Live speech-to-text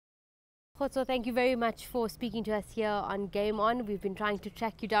Khotso, thank you very much for speaking to us here on Game On. We've been trying to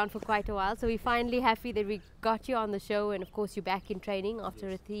track you down for quite a while, so we're finally happy that we got you on the show, and of course you're back in training after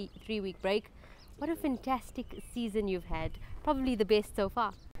a three-week break. What a fantastic season you've had, probably the best so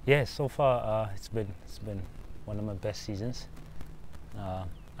far. Yes, so far it's been one of my best seasons.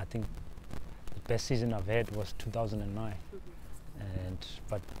 I think the best season I've had was 2009,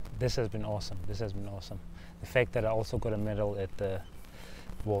 but this has been awesome. This has been awesome. The fact that I also got a medal at the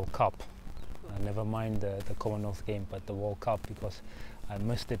World Cup. Never mind the Commonwealth game, but the World Cup, because I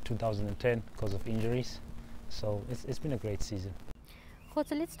missed it 2010 because of injuries. So it's been a great season.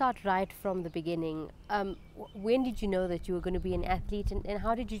 Khotso, let's start right from the beginning. When did you know that you were going to be an athlete, and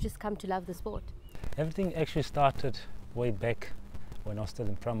how did you just come to love the sport? Everything actually started way back when I was still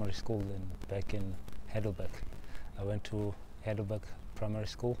in primary school, back in Heidelberg. I went to Heidelberg Primary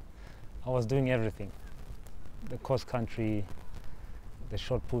School. I was doing everything. The cross country, the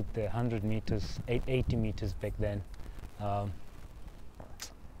shot put, the 100 meters, 80 meters back then,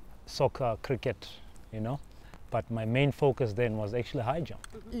 soccer, cricket, you know. But my main focus then was actually high jump.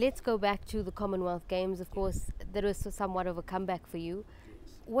 Let's go back to the Commonwealth Games. Of course, that was somewhat of a comeback for you.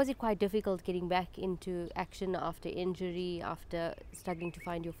 Was it quite difficult getting back into action after injury, after struggling to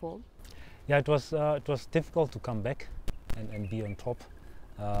find your form? Yeah, it was difficult to come back and be on top.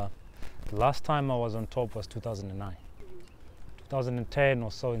 The last time I was on top was 2009. 2010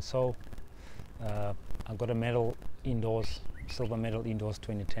 or so and so. I got a medal indoors, silver medal indoors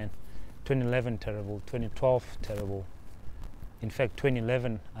 2010. 2011 terrible, 2012 terrible. In fact,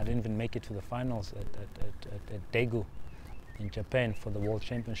 2011 I didn't even make it to the finals at Daegu in Japan for the World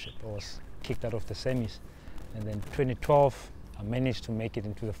Championship. I was kicked out of the semis. And then 2012 I managed to make it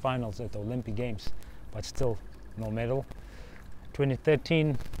into the finals at the Olympic Games, but still no medal.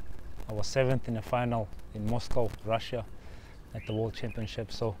 2013 I was 7th in the final in Moscow, Russia, at the World Championship.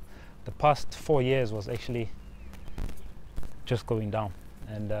 So the past 4 years was actually just going down.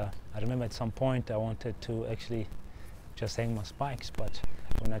 And I remember at some point I wanted to actually just hang my spikes, but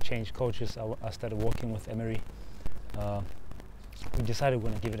when I changed coaches, I started working with Emery. We decided we're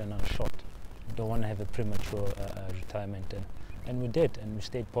going to give it another shot. We don't want to have a premature retirement, and we did, and we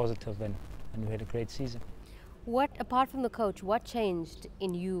stayed positive, and we had a great season. What, apart from the coach, what changed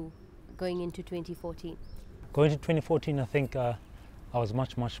in you going into 2014? Going to 2014, I think I was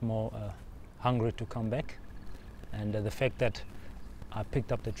much more hungry to come back, and the fact that I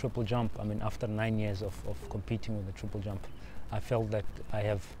picked up the triple jump, I mean, after 9 years of competing with the triple jump, I felt that I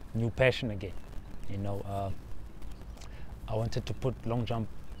have new passion again. You know, I wanted to put long jump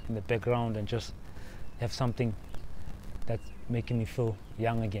in the background and just have something that's making me feel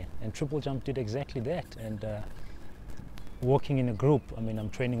young again. And triple jump did exactly that. And working in a group, I mean, I'm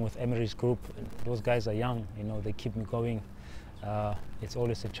training with Emery's group. And those guys are young, you know, they keep me going. It's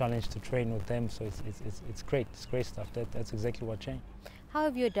always a challenge to train with them, so it's great. It's great stuff. That's exactly what changed. How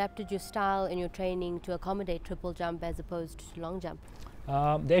have you adapted your style and your training to accommodate triple jump as opposed to long jump?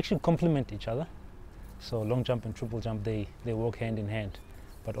 They actually complement each other. So long jump and triple jump, they work hand in hand.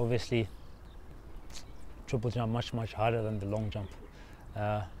 But obviously, triple jump much harder than the long jump.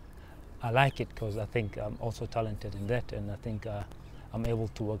 I like it because I think I'm also talented in that, and I think I'm able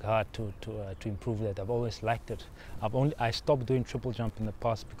to work hard to improve that. I've always liked it. I stopped doing triple jump in the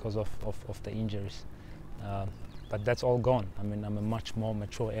past because of the injuries, but that's all gone. I mean, I'm a much more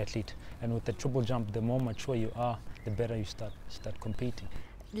mature athlete, and with the triple jump, the more mature you are, the better you start competing.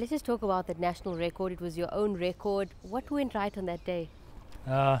 Let's just talk about that national record. It was your own record. What went right on that day?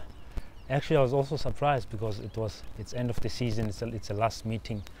 Actually, I was also surprised because it's end of the season. It's a last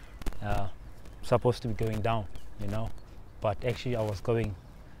meeting, supposed to be going down, you know. But actually I was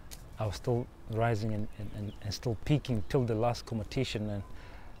still rising and still peaking till the last competition,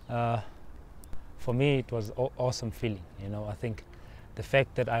 and for me it was awesome feeling, you know. I think the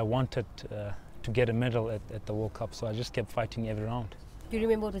fact that I wanted to get a medal at the World Cup, so I just kept fighting every round. Do you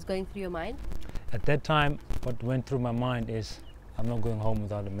remember what was going through your mind? At that time, what went through my mind is I'm not going home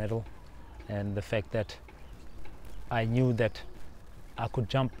without a medal, and the fact that I knew that I could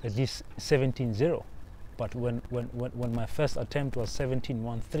jump at least 17.0. But when my first attempt was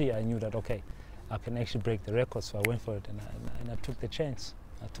 17.13, I knew that, okay, I can actually break the record, so I went for it, and I took the chance.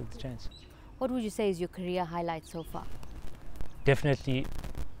 What would you say is your career highlight so far? Definitely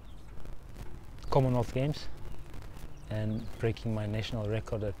Commonwealth Games and breaking my national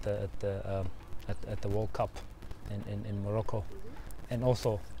record at the World Cup in Morocco, and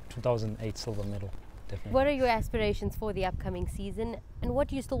also 2008 silver medal. Definitely. What are your aspirations for the upcoming season, and what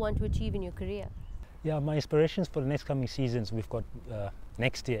do you still want to achieve in your career? Yeah, my aspirations for the next coming seasons, we've got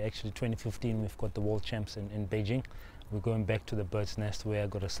next year, actually 2015, we've got the World Champs in Beijing. we're going back to the bird's nest where I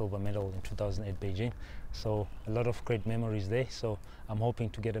got a silver medal in 2008 Beijing. So a lot of great memories there. So I'm hoping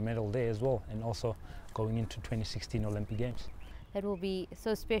to get a medal there as well, and also going into 2016 Olympic Games. That will be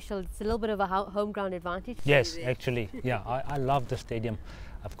so special. It's a little bit of a home ground advantage. Yes, actually, yeah, I love the stadium.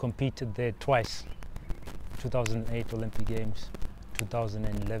 I've competed there twice, 2008 Olympic Games,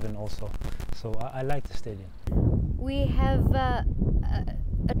 2011 also. So I like the stadium. We have a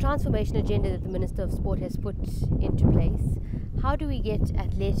transformation agenda that the Minister of Sport has put into place. How do we get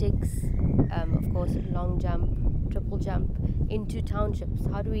athletics, of course, long jump, triple jump, into townships?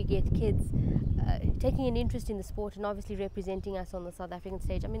 How do we get kids taking an interest in the sport and obviously representing us on the South African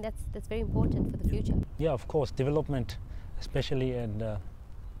stage? I mean, that's very important for the future. Yeah, of course, development, especially in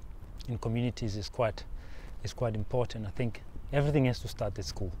communities, is quite important. I think everything has to start at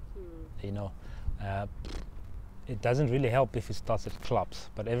school. You know, it doesn't really help if it starts at clubs,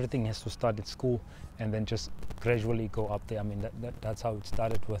 but everything has to start at school and then just gradually go up there. I mean, that's how it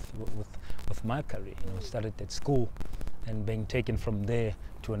started with my career. You know, it started at school and being taken from there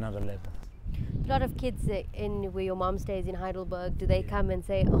to another level. A lot of kids in where your mom stays in Heidelberg, do they come and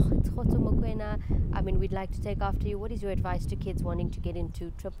say, oh, it's Khotso Mokoena, I mean, we'd like to take after you? What is your advice to kids wanting to get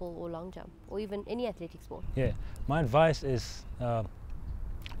into triple or long jump, or even any athletic sport? Yeah, my advice is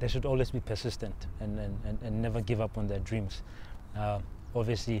they should always be persistent and never give up on their dreams.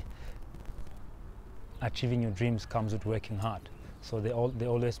 Obviously, achieving your dreams comes with working hard. So they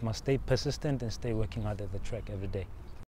always must stay persistent and stay working hard at the track every day.